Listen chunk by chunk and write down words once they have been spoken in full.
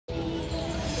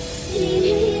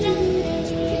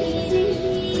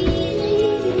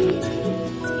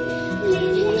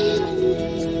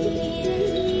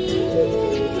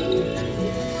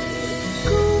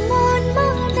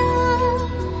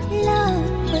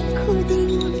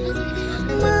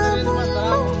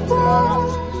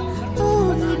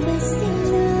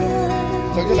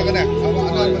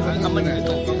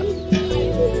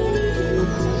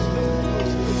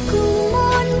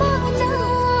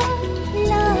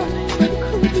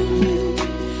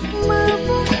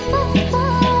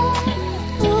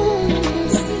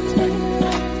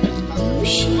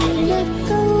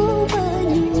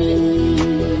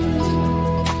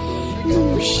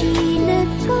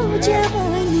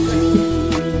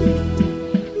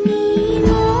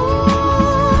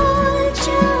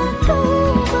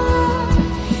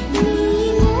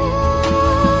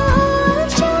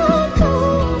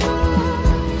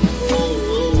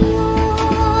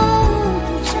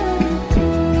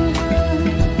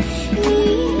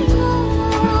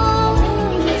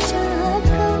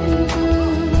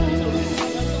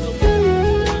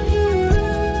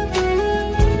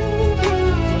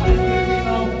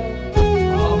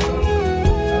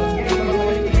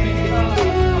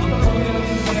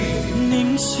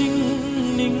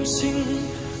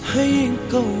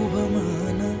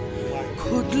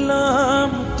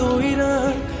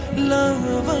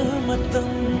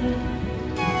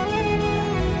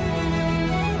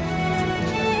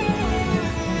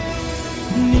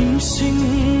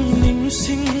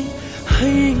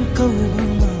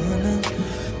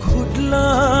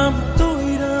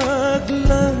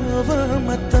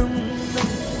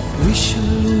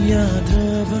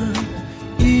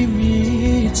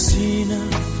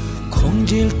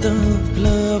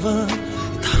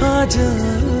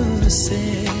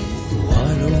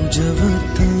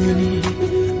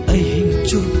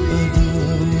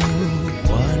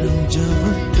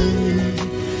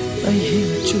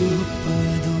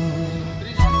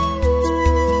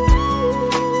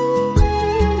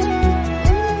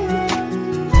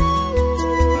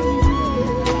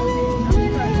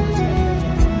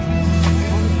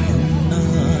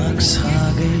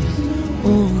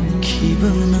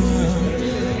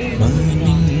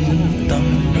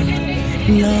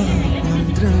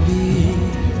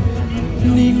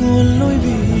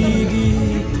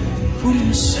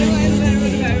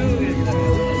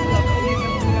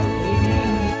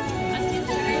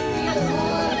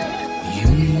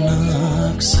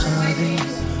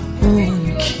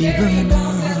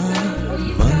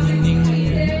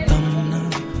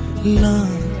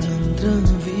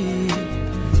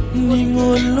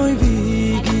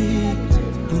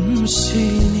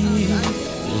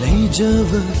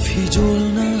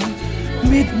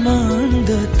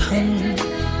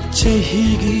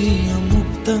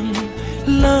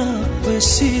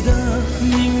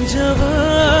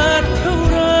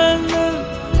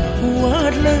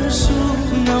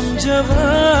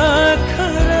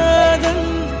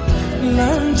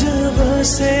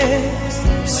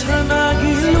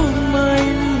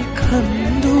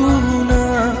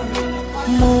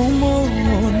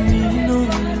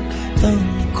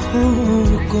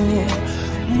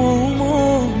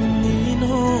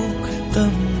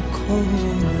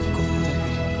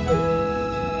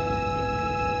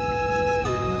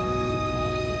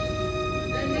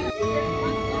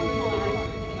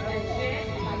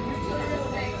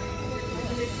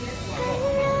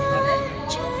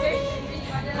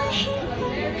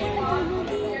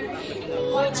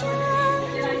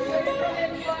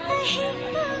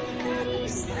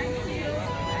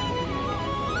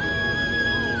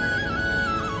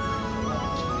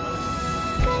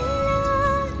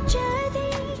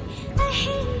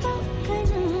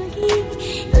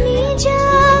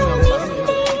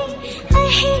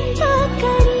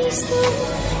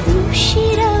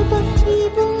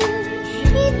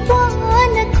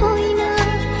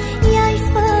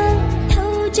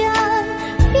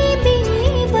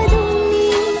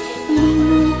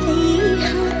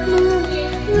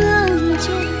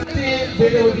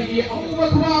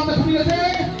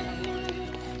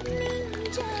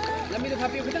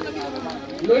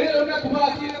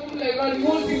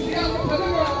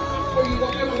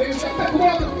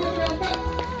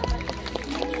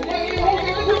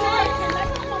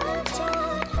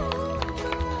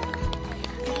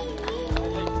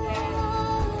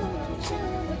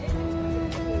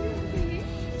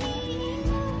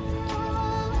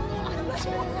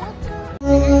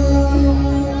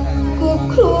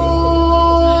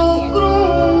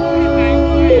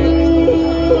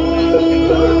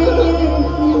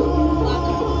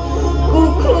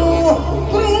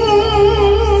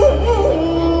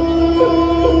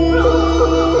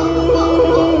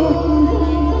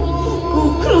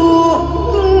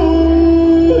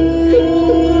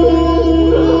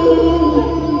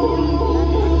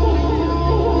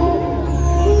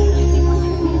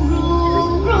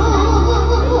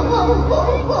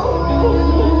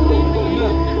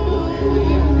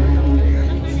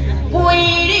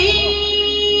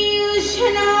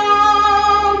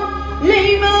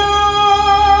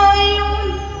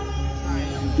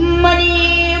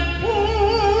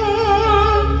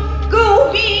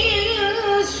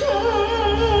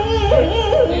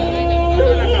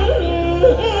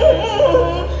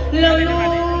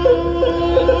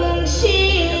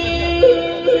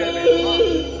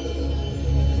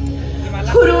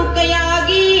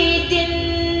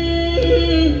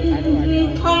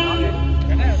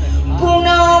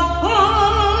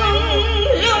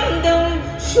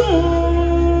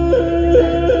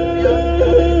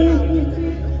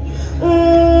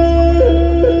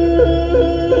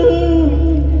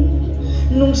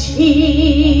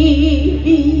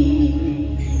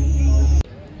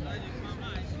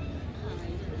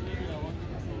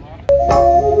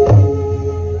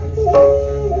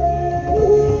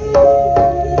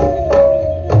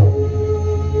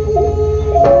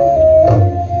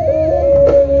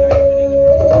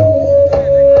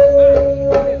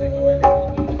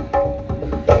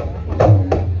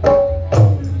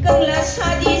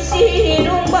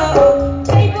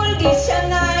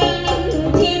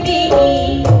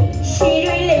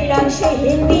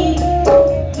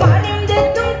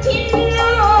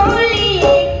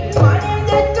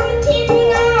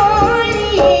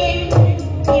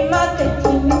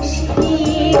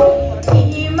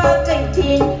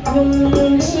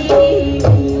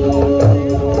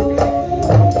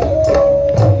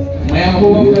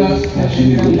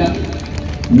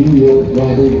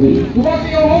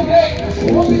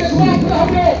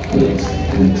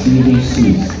And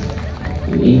TVCs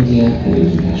in India and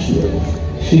international.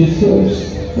 She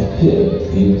first appeared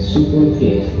in super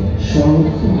hit Shah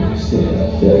Rukh Khan's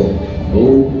film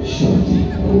Om Shanti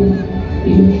Om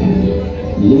in Canada.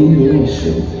 Ling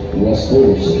was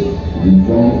also the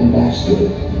brand ambassador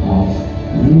of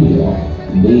New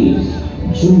York-based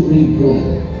jewelry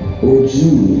brand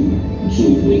Ojuri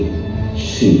Jewelry.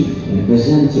 She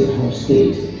represented her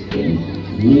state in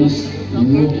Miss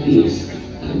Northeast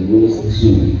and World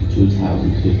Zoo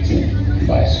 2015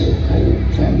 by Sir Kyle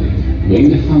family. Being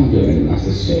the founder and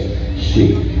master chef,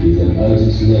 she is an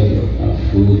ardent lover of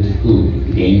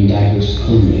food, gain diverse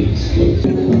culinary skills.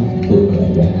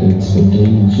 Broke records for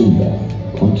doing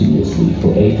chongba continuously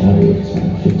for 8 hours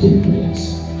and 15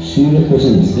 minutes. She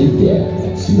represents India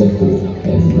at Singapore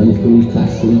as a Manipuri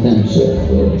classical dancer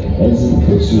for Asian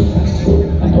Cultural Festival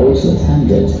and also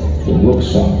attended the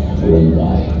workshop run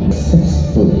by and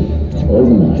successfully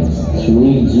organized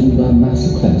 3 Zumba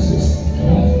masterclasses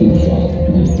at Thbal,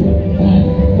 Manipur.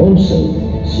 And also,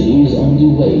 she is on the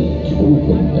way to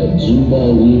open a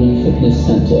Zumba Women Fitness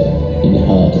Center in the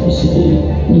heart of the city,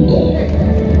 Ningol.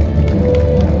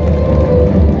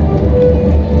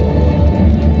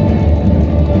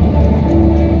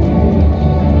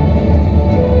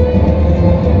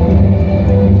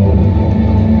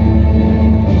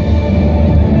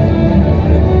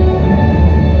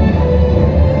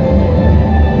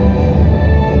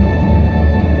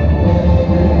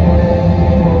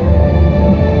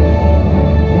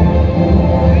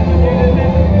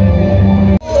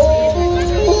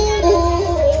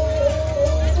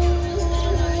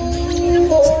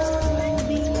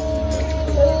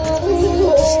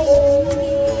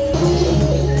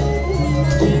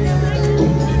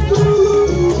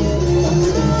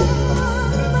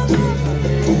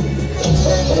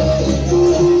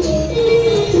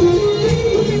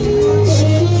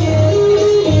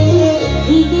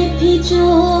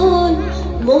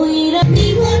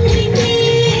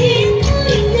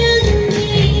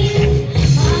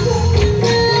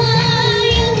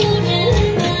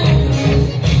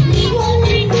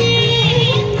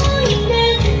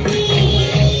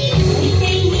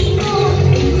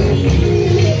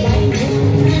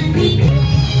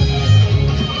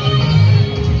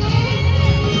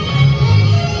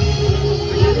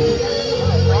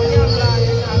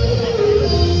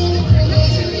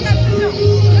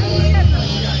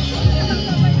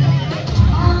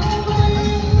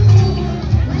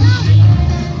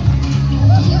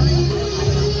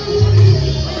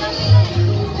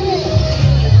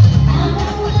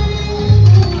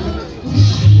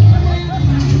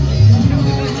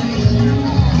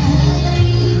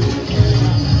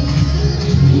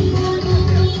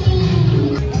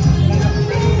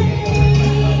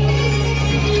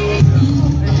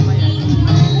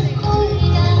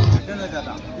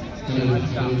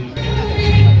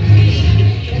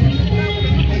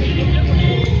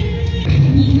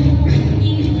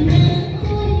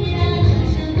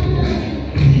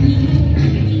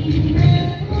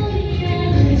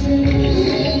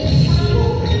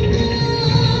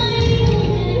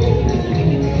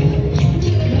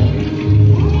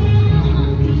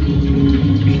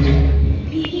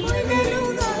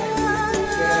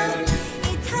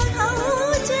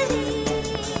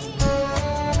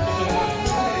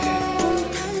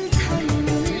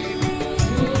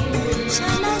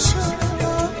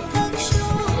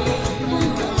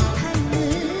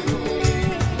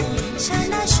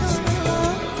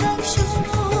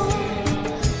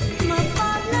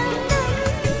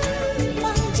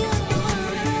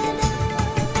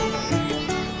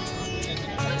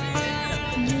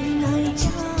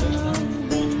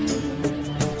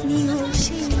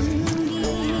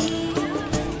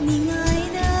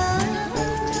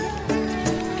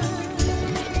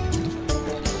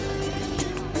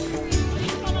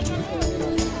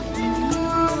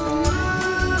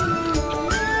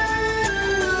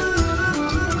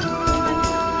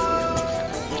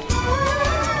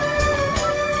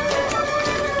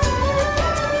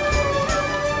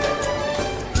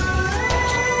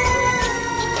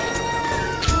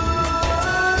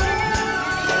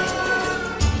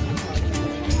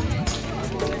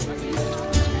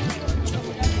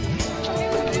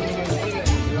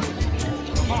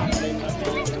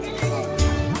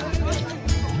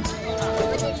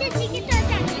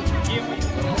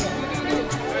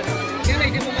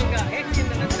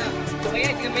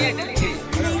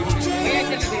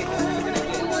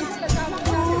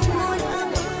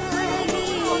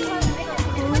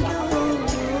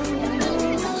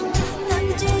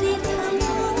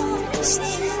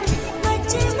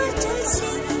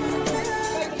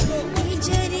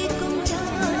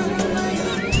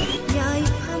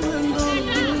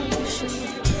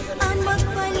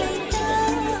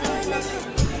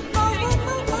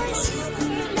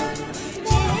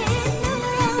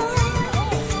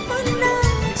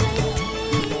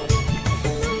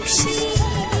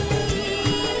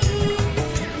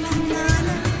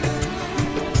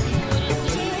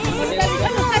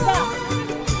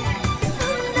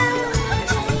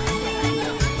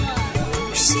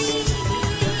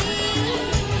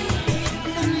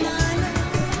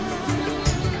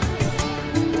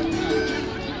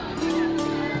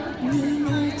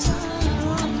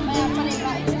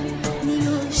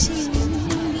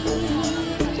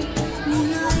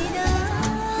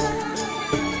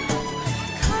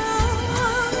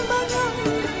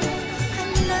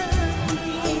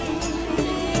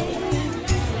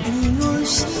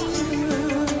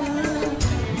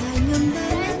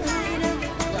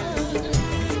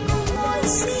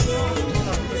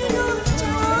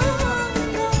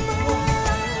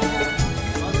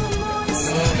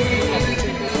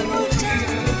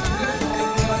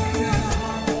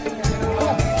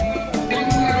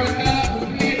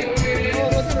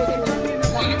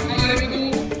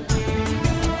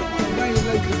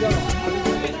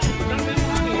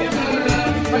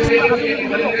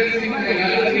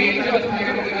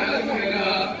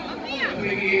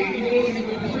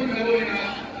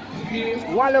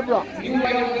 Wala bro.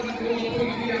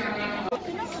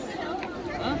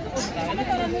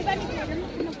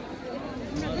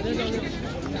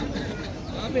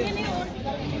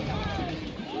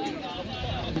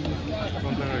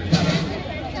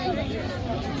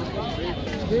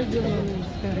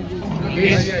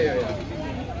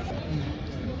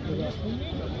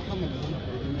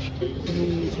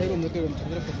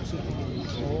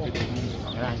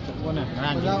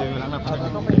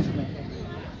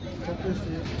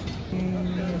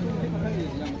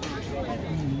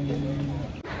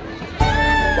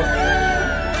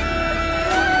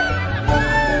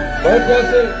 Baik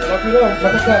jasa, lakukan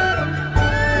katakan.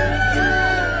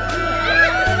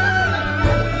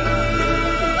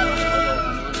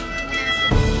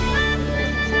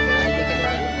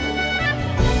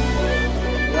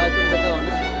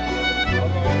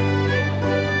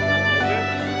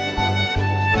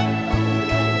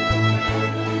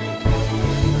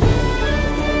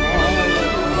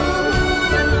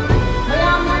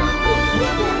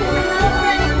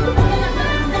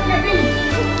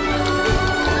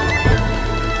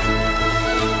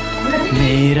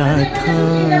 मेरा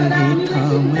थारे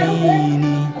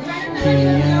थामैनी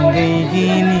हियांगै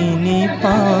गिनी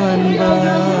पानबा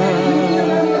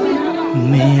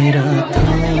मेरा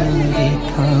थारे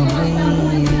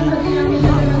थामैनी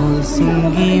मो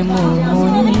सिंगी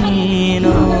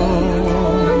मोनिनो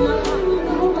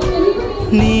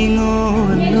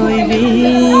Ningol loibi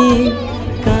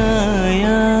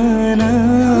kayana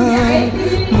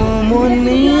momon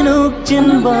minok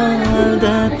Thbal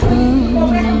da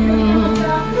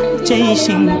Chay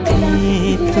sing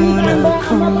thi tuna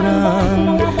khurang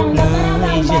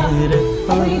ngai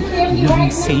jarapa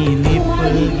nung silip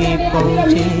ge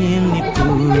pauchen ni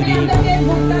puri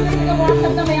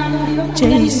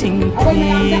Chay sing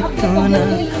thi tuna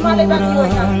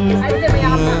khurang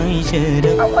ngai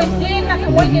jarapa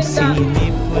nung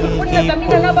silip ge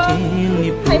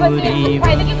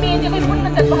pauchen ni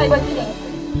puri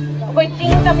Ako'y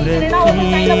tingin kami sininaw ng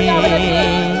tayo na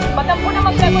Batam po na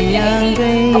magsagot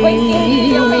ako'y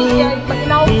tingin yung may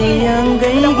paginaw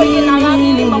ako'y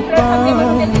tinanganin yung mag-press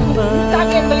sa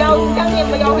akin bayaw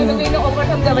ay nagay na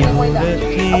overtime gaban mo ito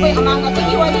ako'y amang ako'y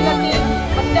iwanin natin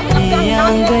magdaknak ka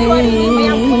ang natin iwanin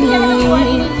mayang punya na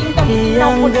iwanin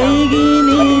yung kami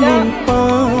sininaw po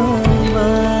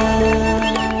na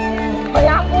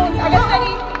kaya ako agad ka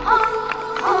rin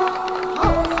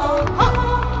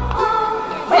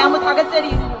Bayamut agad sa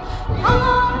rin.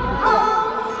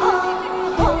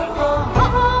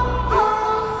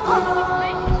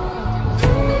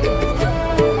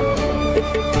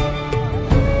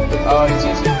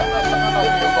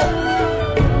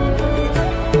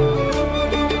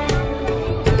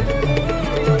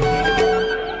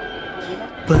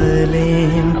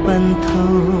 Palem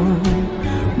panthau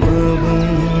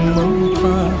mabung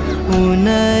mampa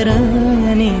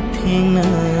unarani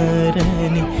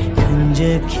thengarani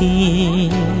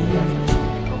kanjakhi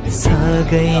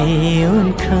sagai on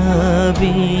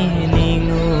khabi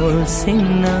ningol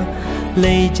singna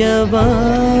leijaba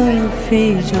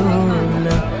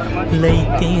fejola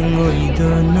leitingoi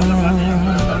dona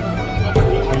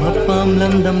mapam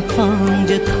lamdam phang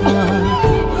jatha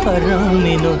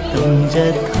haramino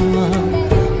tamjatha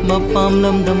mapam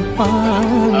lamdam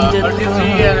phang jatha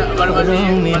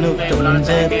haramino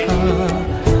tamjatha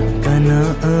kana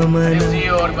amana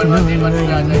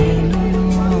nungaino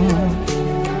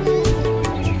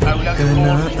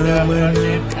kana amana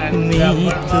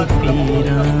mitu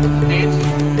pira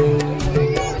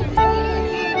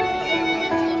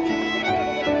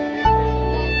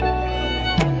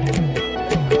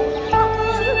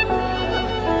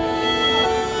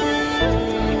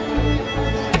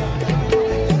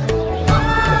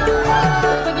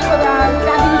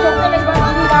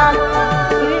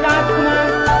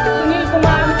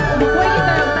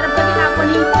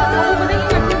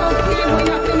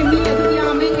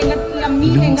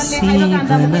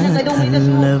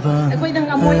Lava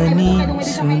ani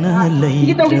suna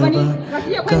leitrava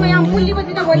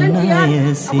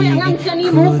kanayasi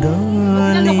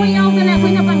kudole ani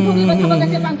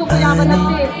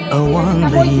awang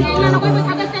leitrava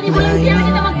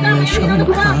laina shon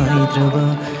khaitrava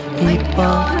ipa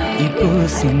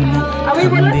ipusin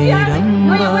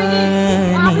kandirambani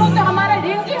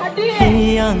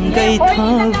hiyangai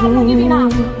thabu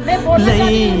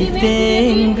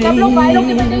leitengri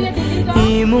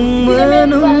imung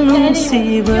manung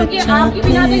nungsiba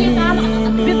chapene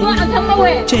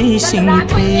chaising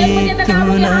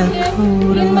thekuna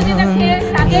khurang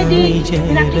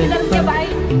ngaijarapa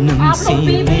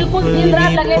nungsibi puri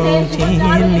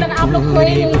paucheli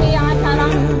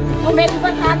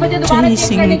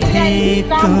chaising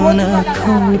thekuna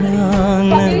khurang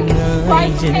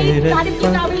ngaijarapa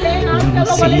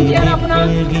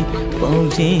nungsibi puri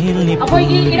paucheli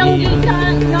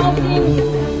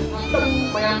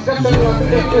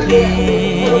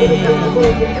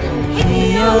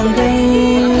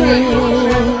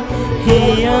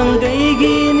hiyangai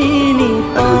gini ni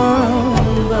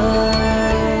pamba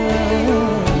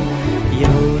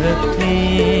yaurate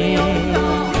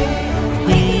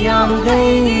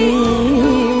hiyangai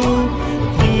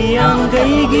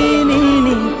gini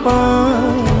ni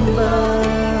pamba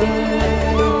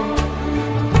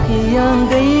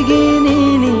hiyangai gini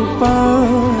ni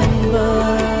pamba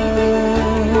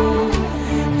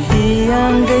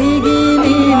hiyangai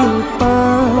gini ni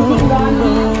pamba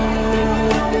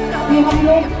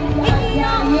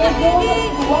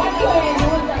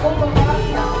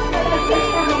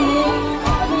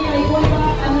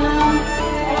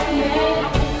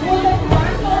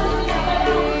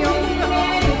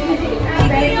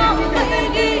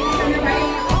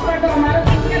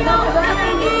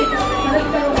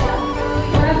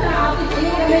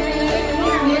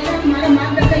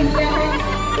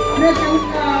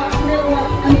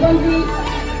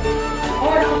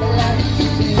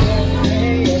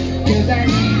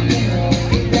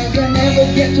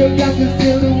Get your blessings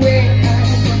still the way I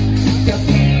just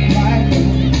my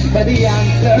but the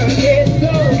answer is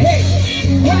no. Hey,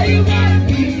 why you gotta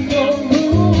be so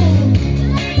rude?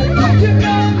 Don't you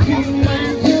know you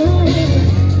might do?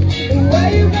 Why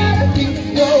you gotta be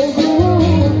so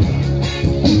rude?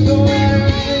 So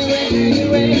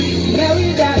anyway, marry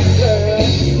that girl.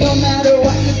 No matter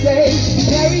what you say,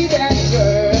 marry that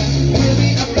girl. We'll be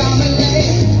a family.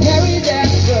 Marry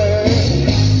that girl.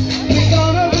 We're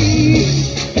gonna be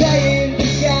playing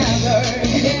together.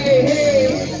 Hey, hey.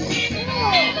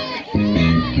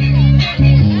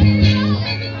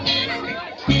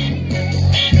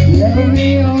 Never be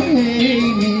on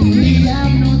hate me. We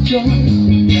have no choice.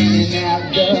 Running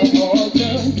after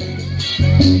water.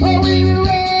 Oh, we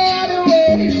ran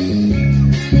away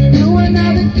to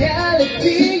another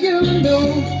galaxy. You know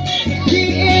she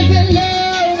is in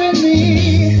love with me.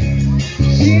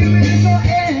 She will go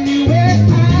anywhere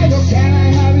I go. Can I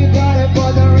have you daughter for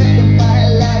the rest of my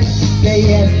life? Say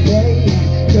yes,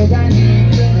 cause I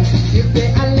need you. You say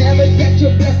I'll never get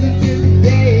your blessings till the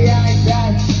day I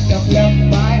die. Don't love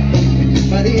my home,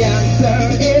 but the answer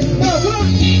is no.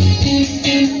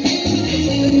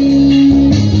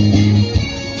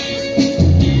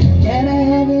 Can I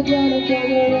have you daughter for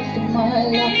the rest of my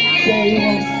life? Say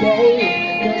yes,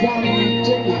 cause I need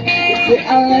you. You say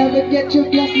I'll never get your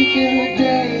blessings till the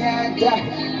day I die.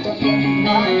 Don't love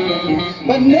my home,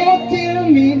 but no still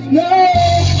means no.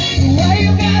 Why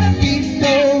you gotta be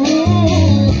so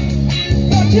rude?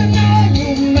 Don't you know you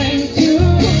meant to?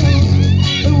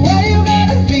 Why you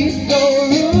gotta be so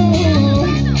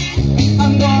rude?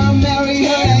 I'm gonna marry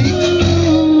her and you.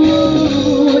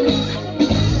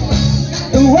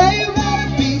 Why you gotta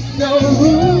be so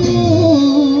rude?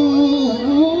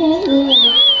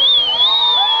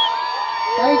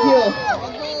 Thank you.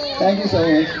 Thank you so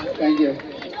much. Thank you.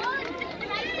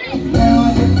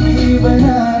 Now the tree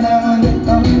banana on the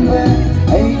thumber,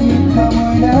 I keep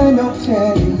coming out of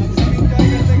cherry.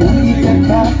 Nangita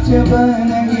Chakouba,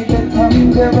 Nangita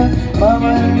Thbal,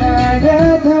 Mama Nada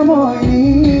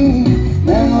Thamoini.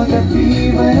 Now the tree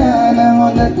banana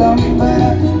on the thumber,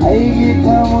 I keep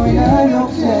coming out of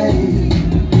cherry.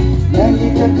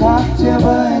 Nangita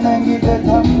Chakouba, Nangita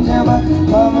Thbal,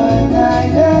 Mama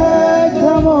Nada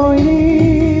Thamoini.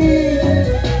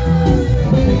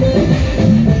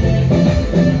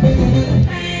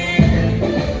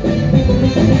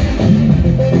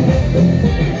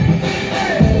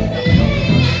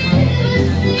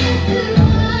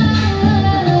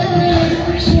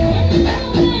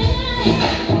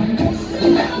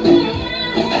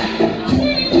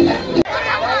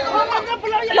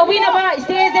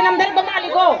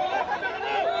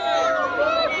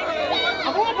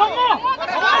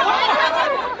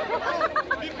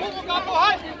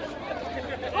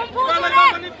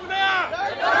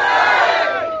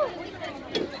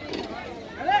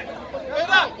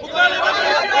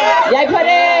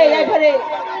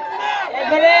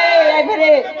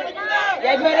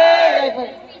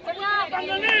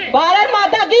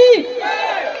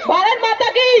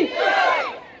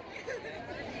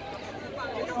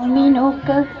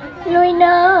 minok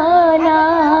loinana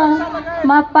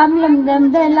mapam lamdam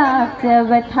dalak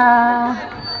jabatha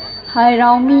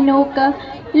harau minok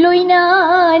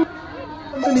loinana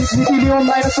Lion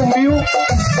line of Sumbiu,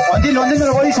 on the London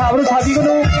Roy Sabro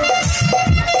Sabino.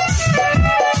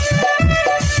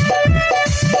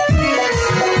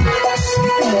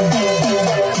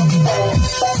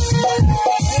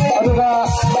 Aduga,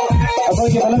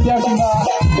 volunteer Suna,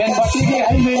 Ben Batiki,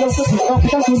 I made of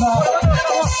the Suna.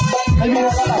 I made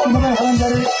a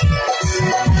voluntary.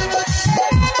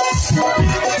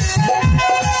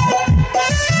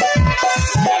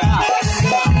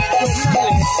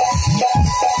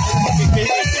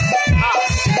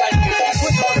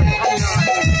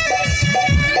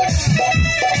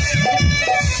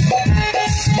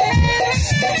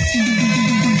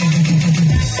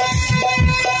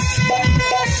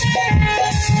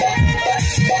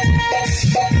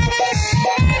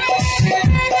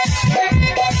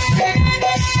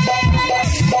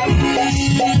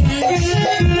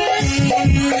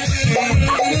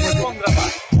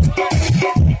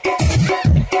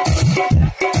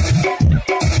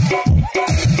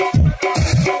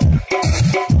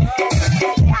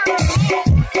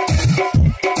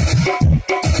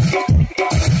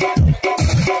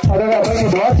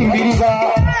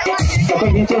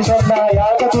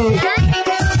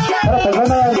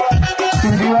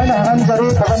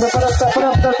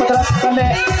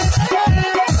 Terus